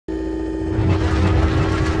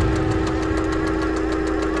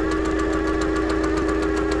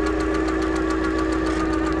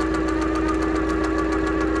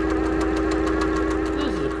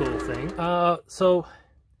So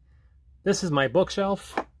this is my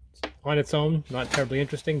bookshelf on its own, not terribly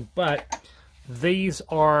interesting, but this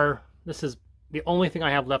is the only thing I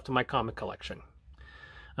have left in my comic collection.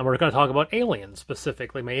 And we're going to talk about Aliens,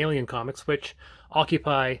 specifically my Alien comics, which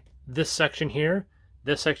occupy this section here,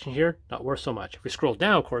 not worth so much. If we scroll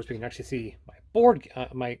down, of course, we can actually see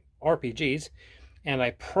my RPGs, and I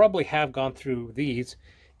probably have gone through these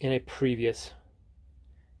in a previous,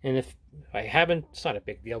 and if I haven't, it's not a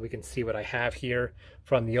big deal. We can see what I have here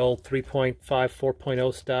from the old 3.5,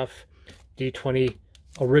 4.0 stuff, D20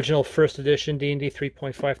 original first edition D&D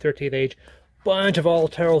 3.5 13th Age, bunch of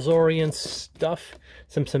Altair stuff,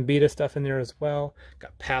 some beta stuff in there as well.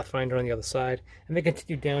 Got Pathfinder on the other side, and they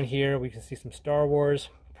continue down here. We can see some Star Wars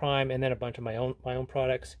Prime, and then a bunch of my own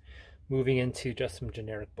products, moving into just some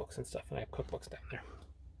generic books and stuff. And I have cookbooks down there.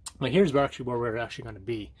 Now here's where we're actually going to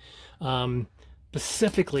be.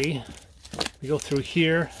 Specifically, we go through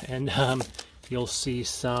here, and you'll see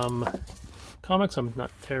some comics I'm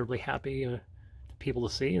not terribly happy people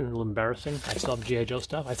to see, and a little embarrassing. I still have G.I. Joe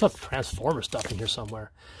stuff. I still have Transformer stuff in here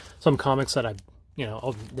somewhere. Some comics that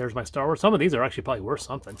oh, there's my Star Wars. Some of these are actually probably worth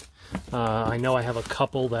something. I know I have a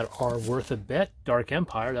couple that are worth a bit. Dark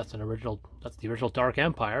Empire, that's the original Dark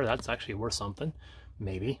Empire. That's actually worth something.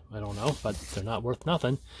 Maybe, I don't know, but they're not worth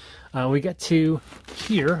nothing. We get to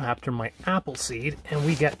here after my Appleseed, and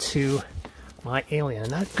we get to my Alien,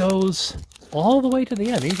 and that goes all the way to the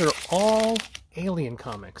end. These are all Alien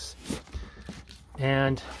comics.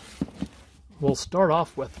 And we'll start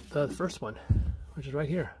off with the first one, which is right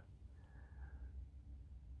here.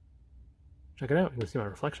 Check it out. You can see my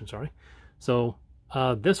reflection, sorry. So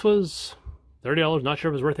this was $30. Not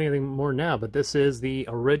sure if it's worth anything more now, but this is the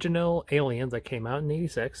original Aliens that came out in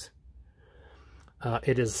 '86.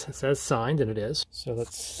 It says signed, and it is. So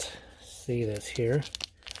let's see this here.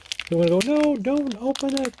 You want to go, no, don't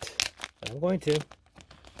open it. But I'm going to.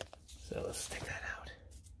 So let's take that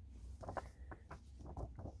out.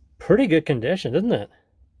 Pretty good condition, isn't it?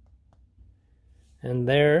 And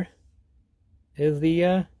there is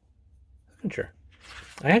the signature.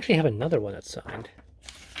 I actually have another one that's signed.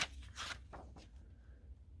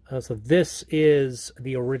 So this is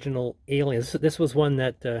the original Aliens. This was one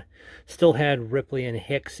that still had Ripley and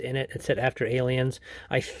Hicks in it. It said after Aliens.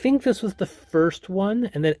 I think this was the first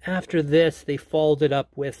one, and then after this they followed it up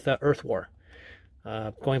with Earth War.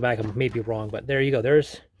 Going back, I may be wrong, but there you go.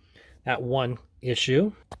 There's that one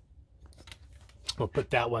issue. We'll put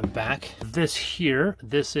that one back. This here,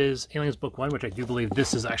 this is Aliens Book 1, which I do believe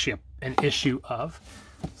this is actually an issue of.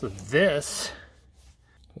 So this,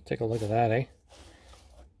 let's take a look at that, eh?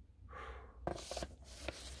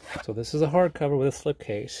 So this is a hardcover with a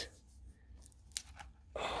slipcase.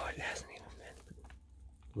 Oh, it hasn't even been.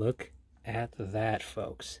 Look at that,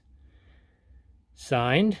 folks.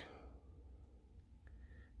 Signed.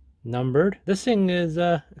 Numbered. This thing is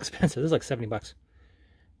expensive. This is like 70 bucks.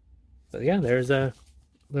 But yeah, there's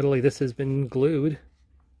literally this has been glued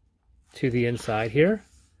to the inside here,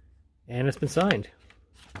 and it's been signed.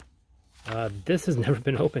 This has never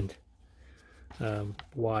been opened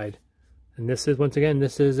wide. And this is, once again,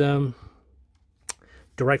 this is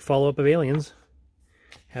direct follow-up of Aliens.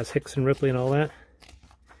 Has Hicks and Ripley and all that.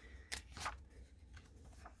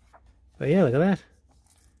 But yeah, look at that.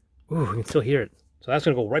 Ooh, you can still hear it. So that's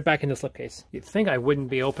going to go right back in the slipcase. You'd think I wouldn't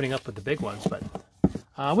be opening up with the big ones, but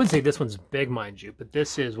I wouldn't say this one's big, mind you, but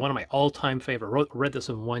this is one of my all-time favorite. Read this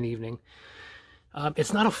in one evening.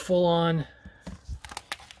 It's not a full-on...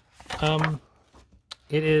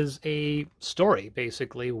 it is a story,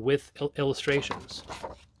 basically, with illustrations.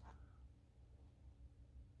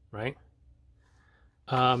 Right?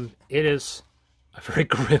 It is a very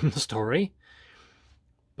grim story,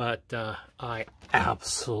 but I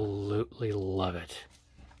absolutely love it.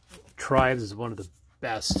 Tribes is one of the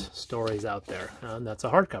best stories out there, and that's a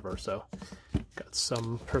hardcover, so got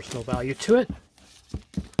some personal value to it.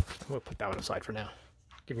 We'll put that one aside for now.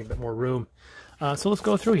 Give me a bit more room. So let's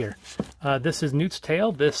go through here. This is Newt's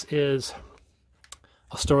Tale. This is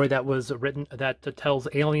a story that was written that tells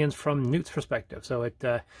aliens from Newt's perspective. So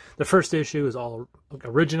the first issue is all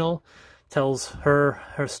original, tells her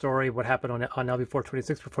story, what happened on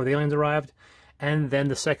LV-426 before the aliens arrived, and then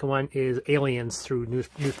the second one is aliens through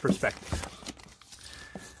Newt's perspective.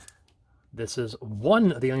 This is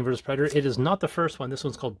one of the Alien vs. Predator. It is not the first one. This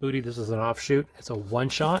one's called Booty. This is an offshoot. It's a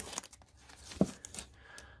one-shot.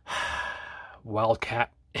 Wildcat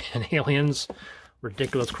and Aliens.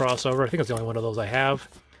 Ridiculous crossover. I think it's the only one of those I have.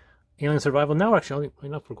 Alien Survival. Now, actually,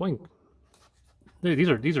 enough, we're going...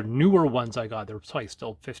 These are newer ones I got. They're probably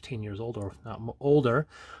still 15 years old, or not older.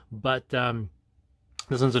 But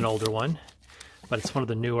this one's an older one. But it's one of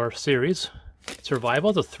the newer series.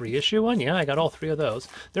 Survival is a 3-issue one. Yeah, I got all 3 of those.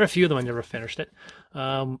 There are a few of them I never finished it.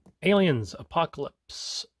 Aliens,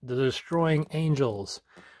 Apocalypse, The Destroying Angels.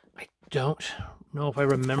 I don't know if I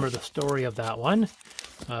remember the story of that one.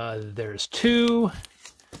 There's 2,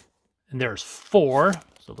 and there's 4.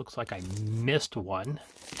 So it looks like I missed one.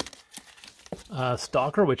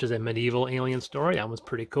 Stalker, which is a medieval alien story. That was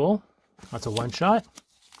pretty cool. That's a one-shot.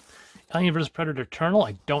 Alien vs. Predator Eternal.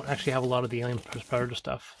 I don't actually have a lot of the Alien vs. Predator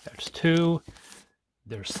stuff. There's 2.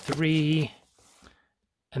 There's 3.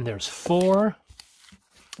 And there's 4.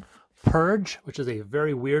 Purge, which is a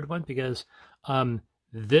very weird one because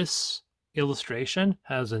this illustration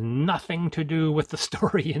has nothing to do with the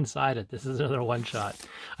story inside it. This is another one-shot.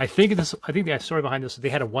 I think the story behind this, they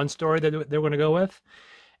had a one story that they were going to go with,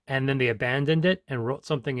 and then they abandoned it and wrote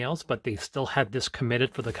something else, but they still had this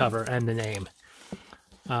committed for the cover and the name.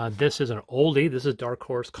 This is an oldie. This is Dark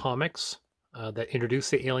Horse Comics that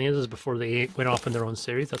introduced the aliens before they went off in their own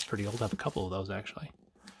series. That's pretty old. I have a couple of those, actually.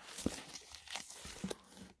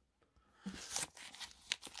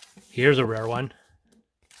 Here's a rare one.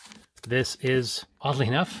 This is, oddly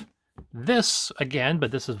enough, this again, but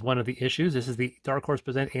this is one of the issues. This is the Dark Horse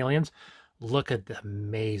Present Aliens. Look at the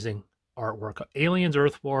amazing artwork. Aliens,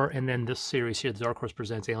 Earth War, and then this series here, the Dark Horse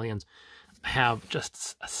Presents Aliens, have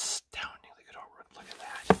just astoundingly good artwork. Look at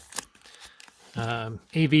that.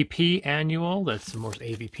 AVP Annual, that's the most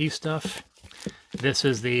AVP stuff. This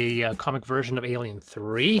is the comic version of Alien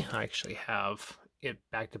 3. I actually have it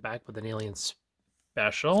back to back with an Alien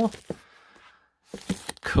Special.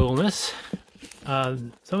 Coolness.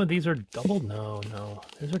 Some of these are doubled. No.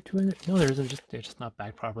 These are 2 in it. No, they're just not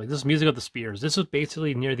back properly. This is Music of the Spears. This is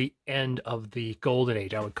basically near the end of the Golden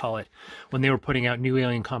Age, I would call it, when they were putting out new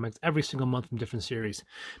Alien comics every single month from different series.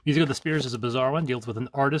 Music of the Spears is a bizarre one. Deals with an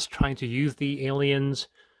artist trying to use the aliens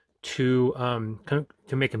to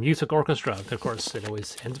make a music orchestra. Of course, it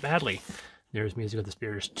always ends badly. There's Music of the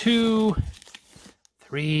Spears 2,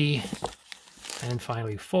 3, and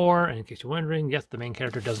finally 4. And in case you're wondering, yes, the main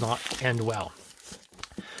character does not end well.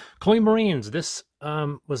 Colonial Marines. This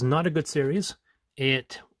was not a good series.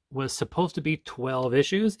 It was supposed to be 12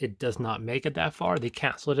 issues. It does not make it that far. They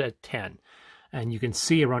canceled it at 10. And you can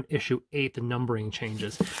see around issue 8 the numbering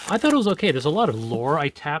changes. I thought it was okay. There's a lot of lore I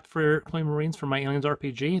tapped for Colonial Marines for my Aliens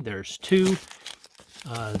RPG. There's 2.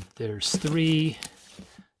 There's 3.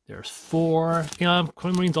 There's 4. Colonial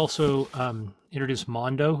Marines also introduced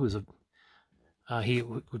Mondo, who's a he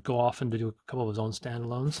would go off and do a couple of his own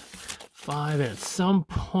standalones. 5, and at some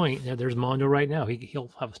point, there's Mondo right now.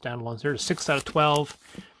 He'll have a standalone series. 6 out of 12,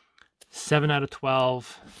 7 out of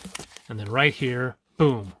 12, and then right here,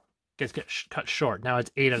 boom, gets cut short. Now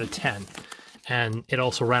it's 8 out of 10, and it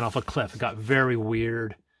also ran off a cliff. It got very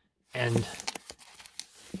weird, and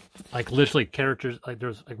like literally characters, like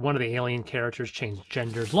there's like one of the alien characters changed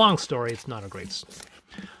genders. Long story. It's not a great story.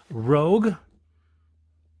 Rogue.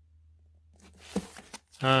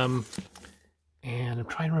 And I'm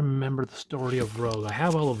trying to remember the story of Rogue. I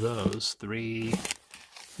have all of those. 3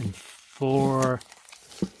 and 4.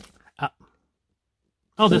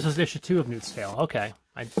 Oh, this is issue 2 of Newt's Tale. Okay.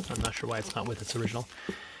 I'm not sure why it's not with its original.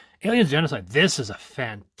 Aliens Genocide. This is a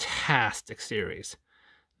fantastic series.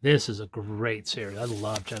 This is a great series. I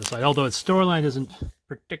love Genocide. Although its storyline isn't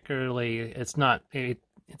particularly, it's not,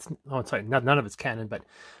 oh, sorry, none of it's canon, but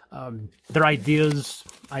their ideas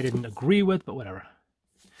I didn't agree with, but whatever.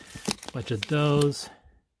 Bunch of those.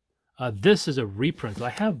 This is a reprint. I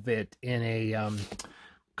have it in a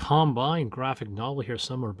combined graphic novel here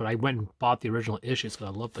somewhere, but I went and bought the original issues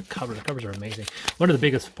because I love the cover. The covers are amazing. One of the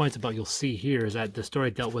biggest points about you'll see here is that the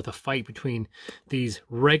story dealt with a fight between these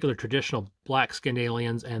regular traditional black-skinned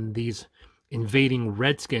aliens and these invading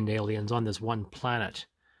red-skinned aliens on this one planet.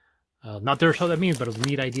 Not there sure what that means, but it was a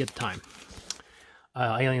neat idea at the time.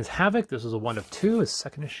 Aliens Havoc. This is a 1 of 2. Is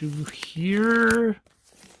second issue here.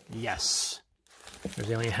 Yes.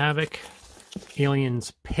 There's Alien Havoc.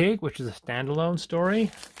 Aliens Pig, which is a standalone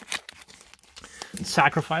story.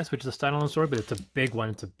 Sacrifice, which is a standalone story, but it's a big one.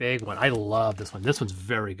 It's a big one. I love this one. This one's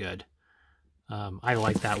very good. I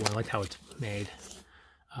like that one. I like how it's made.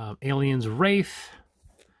 Aliens Wraith.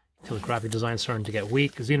 Until the graphic design is starting to get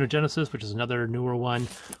weak. Xenogenesis, which is another newer one.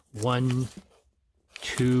 1,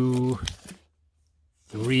 2,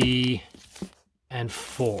 3, and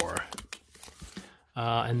 4.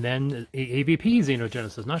 And then AVP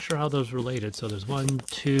Xenogenesis. Not sure how those related. So there's 1,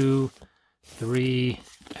 2, 3,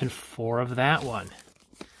 and 4 of that one.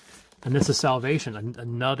 And this is Salvation,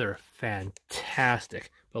 another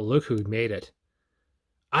fantastic. But look who made it.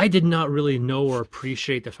 I did not really know or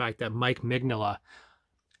appreciate the fact that Mike Mignola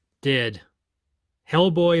did.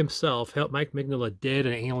 Hellboy himself, Mike Mignola did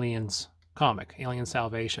an Aliens comic, Alien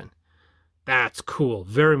Salvation. That's cool.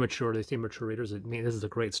 Very mature. They seem mature readers. I mean, this is a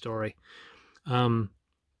great story. This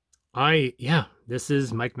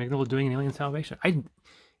is Mike Mignola doing an Alien Salvation.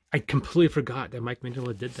 I completely forgot that Mike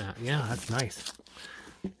Mignola did that. Yeah, that's nice.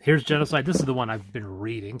 Here's Genocide. This is the one I've been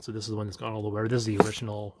reading, so this is the one that's gone all the way. This is the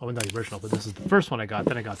original. Oh, not the original, but this is the first one I got.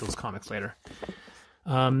 Then I got those comics later.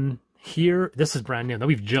 Here, this is brand new. Now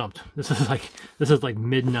we've jumped. This is like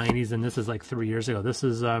mid '90s, and this is like 3 years ago. This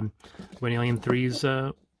is when Alien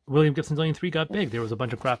 3's William Gibson's Alien 3 got big. There was a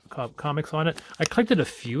bunch of comics on it. I collected a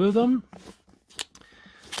few of them,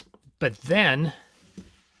 but then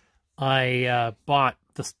I bought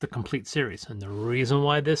the complete series. And the reason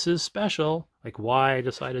why this is special, like why I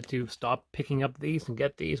decided to stop picking up these and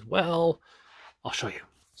get these, well, I'll show you.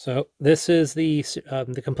 So this is the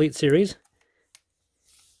complete series.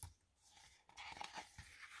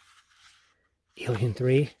 Alien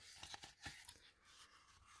 3.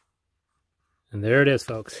 And there it is,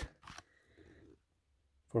 folks.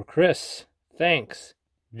 For Chris, thanks,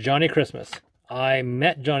 Johnny Christmas. I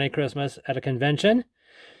met Johnny Christmas at a convention.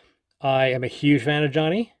 I am a huge fan of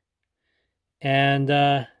Johnny. And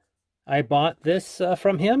I bought this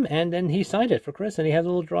from him, and then he signed it for Chris, and he has a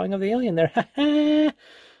little drawing of the alien there. I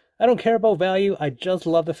don't care about value. I just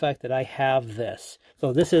love the fact that I have this.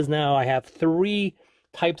 So this is now, I have 3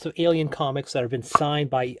 types of Alien comics that have been signed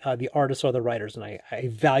by the artists or the writers, and I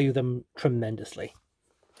value them tremendously.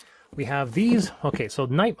 We have these. Okay, so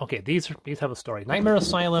these have a story. Nightmare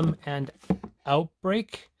Asylum and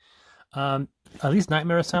Outbreak. At least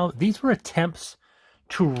Nightmare Asylum. These were attempts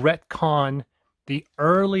to retcon the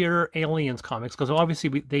earlier Aliens comics, because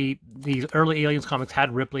obviously these early Aliens comics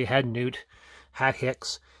had Ripley, had Newt, had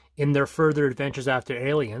Hicks in their further adventures after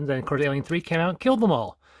Aliens, and of course Alien 3 came out and killed them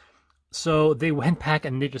all. So they went back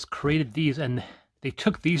and they just created these, and they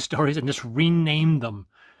took these stories and just renamed them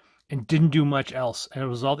and didn't do much else. And as a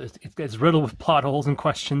result, it's riddled with plot holes and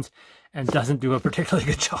questions and doesn't do a particularly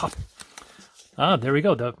good job. There we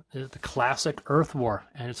go, the classic Earth War,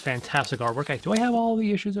 and it's fantastic artwork. Do I have all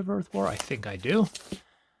the issues of Earth War? I think I do.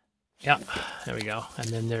 Yeah, there we go. And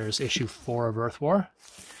then there's issue 4 of Earth War.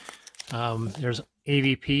 There's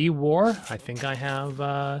AVP War. I think I have,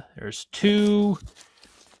 there's 2.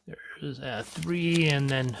 There's 3, and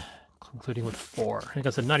then concluding with 4. I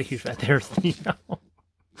guess I'm not a huge fan. There's the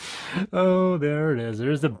oh, there it is.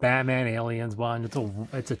 There's the Batman Aliens one.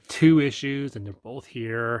 It's a 2 issues, and they're both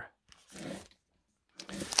here.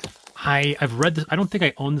 I've read this. I don't think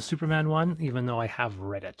I own the Superman one, even though I have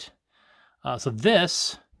read it. So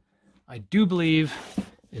this, I do believe,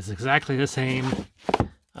 is exactly the same.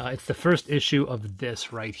 It's the first issue of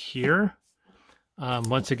this right here.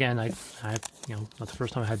 Once again, I not the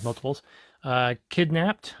first time I had multiples.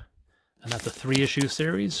 Kidnapped, and that's a 3-issue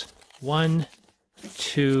series. 1,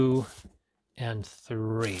 2, and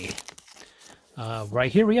 3.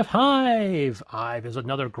 Right here we have Hive. Hive is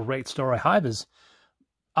another great story. Hive is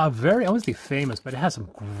obviously famous, but it has some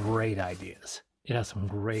great ideas.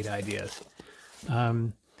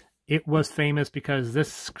 It was famous because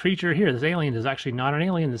this creature here, this alien, is actually not an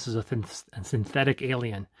alien. This is a synthetic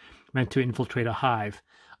alien meant to infiltrate a hive.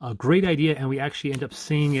 A great idea, and we actually end up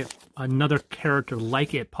seeing another character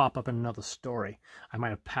like it pop up in another story. I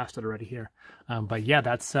might have passed it already here. But yeah,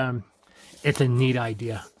 that's it's a neat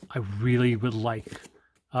idea. I really would like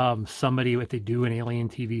somebody, if they do an Alien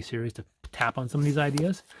TV series, to tap on some of these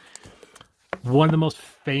ideas. One of the most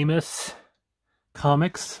famous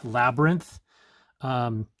comics, Labyrinth,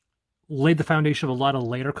 laid the foundation of a lot of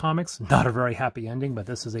later comics. Not a very happy ending, but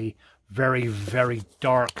this is a very, very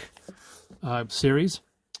dark series.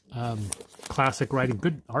 Classic writing,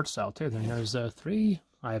 good art style too. Then there's 3.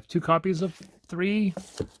 I have 2 copies of 3.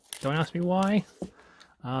 Don't ask me why.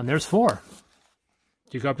 There's 4.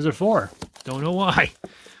 2 copies of 4. Don't know why.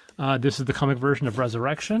 This is the comic version of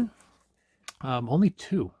Resurrection. Only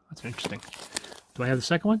 2. That's interesting. Do I have the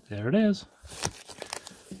second one? There it is.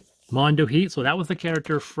 Mondo Heat. So that was the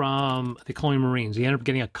character from the Colonial Marines. He ended up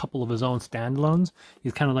getting a couple of his own standalones.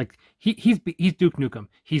 He's kind of like, he's Duke Nukem.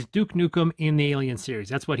 He's Duke Nukem in the Alien series.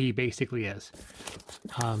 That's what he basically is.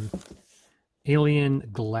 Alien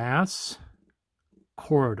Glass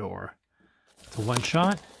Corridor. It's a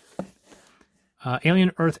one-shot.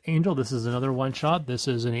 Alien Earth Angel. This is another one-shot. This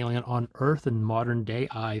is an alien on Earth in modern day,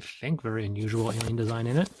 I think. Very unusual alien design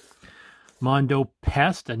in it. Mondo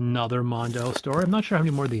Pest, another Mondo story. I'm not sure how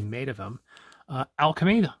many more they made of him.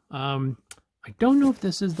 Alchemy. I don't know if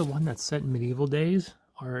this is the one that's set in medieval days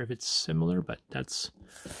or if it's similar, but that's...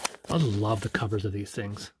 I love the covers of these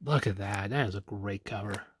things. Look at that. That is a great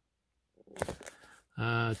cover.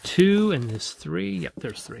 2 and this 3. Yep,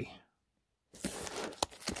 there's 3.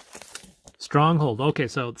 Stronghold. Okay,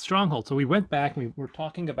 so Stronghold. So we went back and we were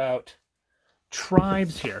talking about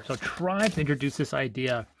tribes here. So tribes introduced this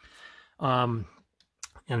idea, and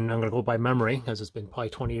I'm going to go by memory because it's been probably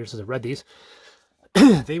 20 years since I've read these.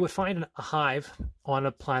 They would find a hive on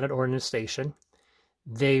a planet or in a station.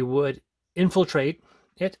 They would infiltrate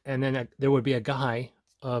it, and then there would be a guy,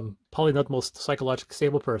 probably not the most psychologically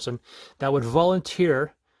stable person, that would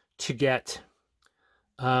volunteer to get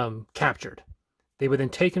captured. They would then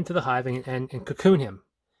take him to the hive and cocoon him.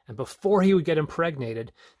 And before he would get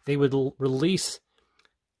impregnated, they would release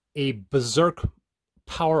a berserk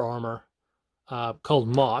power armor called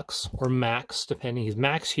Mox, or Max, depending. He's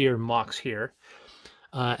Max here, Mox here.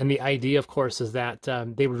 And the idea, of course, is that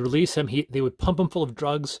they would release him. They would pump him full of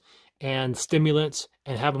drugs and stimulants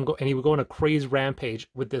and have him go, and he would go on a crazy rampage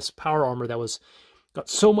with this power armor that got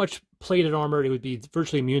so much plated armor, it would be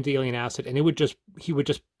virtually immune to alien acid, and he would just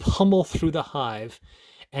pummel through the hive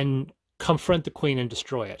and confront the queen and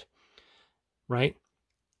destroy it, right?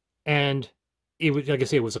 And it was, like I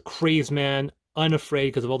say, it was a crazed man, unafraid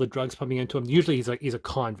because of all the drugs pumping into him. Usually he's a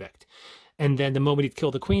convict. And then the moment he'd kill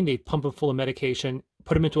the queen, they'd pump him full of medication,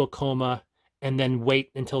 put him into a coma, and then wait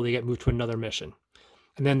until they get moved to another mission.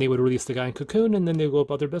 And then they would release the guy in cocoon, and then they would go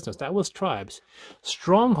about their business. That was Tribes.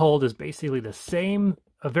 Stronghold is basically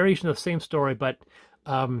a variation of the same story, but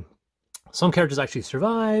some characters actually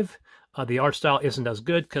survive. The art style isn't as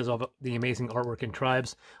good because of the amazing artwork in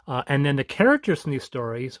Tribes. And then the characters from the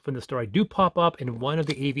story do pop up in one of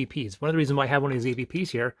the AVPs. One of the reasons why I have one of these AVPs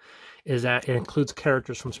here is that it includes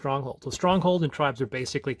characters from Stronghold. So Stronghold and Tribes are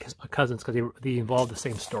basically cousins because they involve the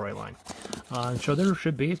same storyline. So there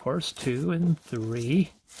should be, of course, 2 and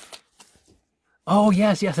 3. Oh,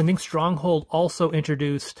 yes. I think Stronghold also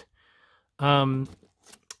introduced a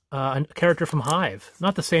character from Hive.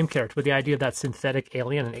 Not the same character, but the idea of that synthetic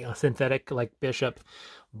alien, a synthetic like Bishop,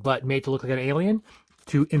 but made to look like an alien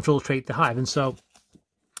to infiltrate the Hive. And so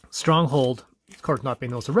Stronghold, of course not being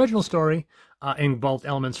the most original story, involved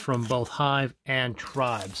elements from both Hive and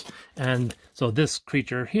Tribes. And so this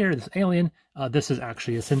creature here, this alien, this is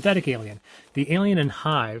actually a synthetic alien. The alien in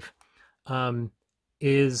Hive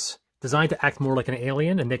is designed to act more like an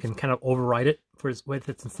alien, and they can kind of override it with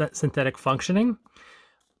its synthetic functioning.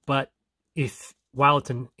 But while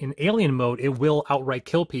it's in alien mode, it will outright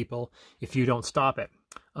kill people if you don't stop it.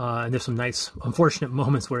 And there's some nice, unfortunate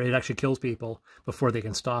moments where it actually kills people before they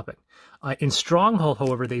can stop it. In Stronghold,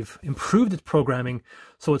 however, they've improved its programming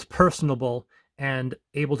so it's personable and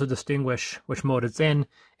able to distinguish which mode it's in.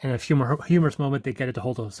 And a humorous moment, they get it to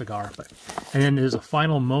hold a cigar. And then there's a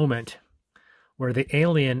final moment where the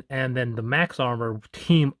alien and then the Max armor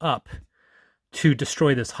team up to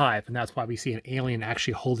destroy this hive, and that's why we see an alien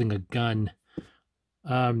actually holding a gun.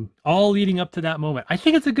 All leading up to that moment. I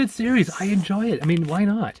think it's a good series. I enjoy it. I mean, why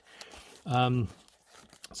not? So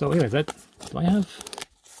anyways, do I have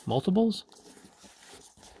multiples?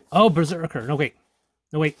 Oh, Berserker. No, wait.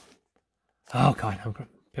 Oh, God.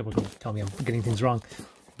 People are going to tell me I'm getting things wrong.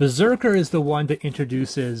 Berserker is the one that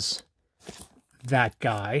introduces that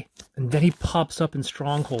guy, and then he pops up in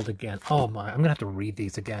Stronghold again. Oh, my. I'm going to have to read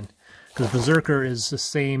these again, because Berserker is the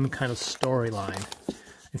same kind of storyline.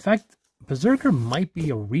 In fact, Berserker might be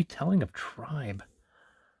a retelling of Tribe.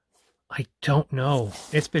 I don't know.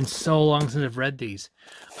 It's been so long since I've read these.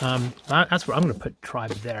 That's where I'm going to put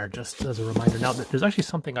Tribe there, just as a reminder. Now, there's actually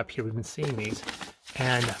something up here. We've been seeing these.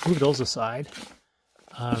 And move those aside.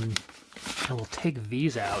 And we'll take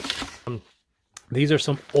these out. These are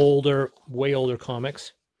some older, way older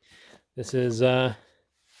comics. This is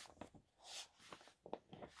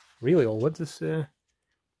really old. What's this?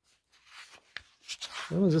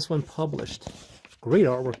 When was this one published? Great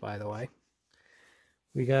artwork, by the way.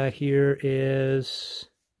 We got here is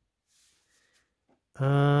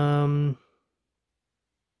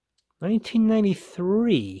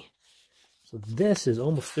 1993. So this is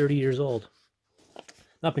almost 30 years old.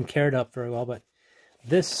 Not been cared up very well, but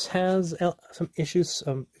this has some issues,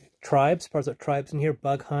 some Tribes, parts of Tribes in here,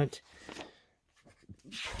 Bug Hunt.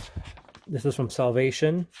 This is from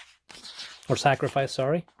Salvation, or Sacrifice,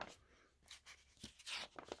 sorry.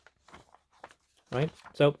 Right?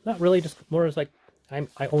 So not really, just more as like, I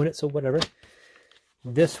own it, so whatever.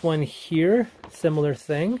 This one here, similar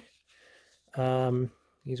thing.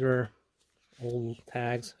 These were old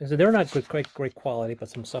tags. So they're not great quality, but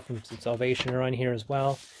some stuff from Salvation are on here as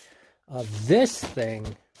well. This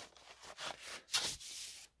thing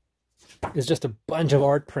is just a bunch of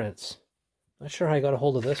art prints. Not sure how I got a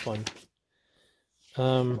hold of this one.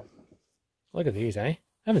 Look at these, eh?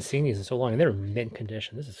 I haven't seen these in so long, and they're in mint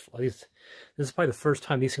condition. This is probably the first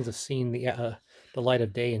time these things have seen the light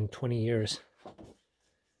of day in 20 years.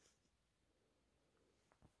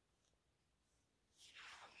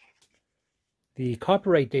 The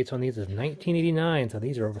copyright dates on these is 1989, so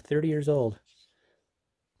these are over 30 years old.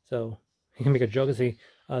 So you can make a joke and say,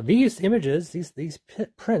 these images, these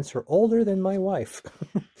prints are older than my wife.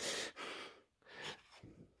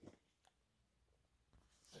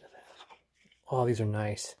 Oh, these are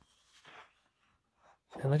nice.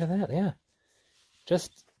 And look at that, yeah.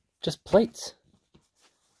 Just plates.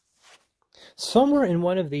 Somewhere in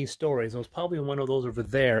one of these stories, it was probably in one of those over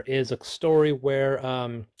there, is a story where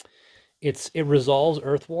it resolves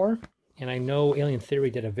Earth War. And I know Alien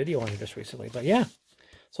Theory did a video on it just recently. But yeah,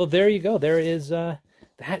 so there you go. There is, that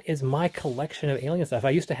is my collection of alien stuff.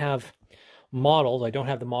 I used to have models. I don't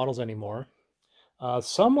have the models anymore.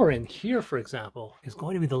 Somewhere in here, for example, is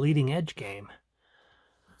going to be the Leading Edge game.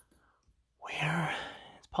 Where?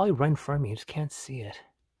 It's probably right in front of me. You just can't see it.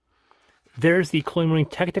 There's the Colonial Marine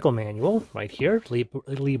Technical Manual right here. Lee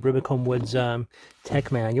Bribacombe Wood's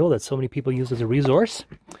tech manual that so many people use as a resource.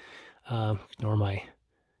 Ignore my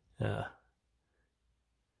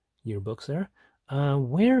yearbooks there.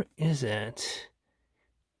 Where is it?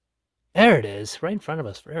 There it is, right in front of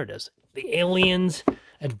us. There it is. The Aliens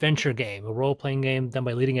Adventure Game, a role-playing game done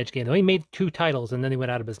by Leading Edge Game. They only made 2 titles, and then they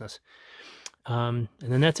went out of business. And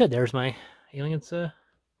then that's it. There's my Aliens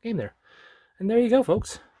game there. And there you go,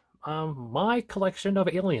 folks. My collection of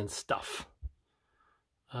alien stuff.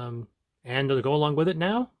 And to go along with it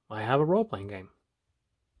now, I have a role-playing game.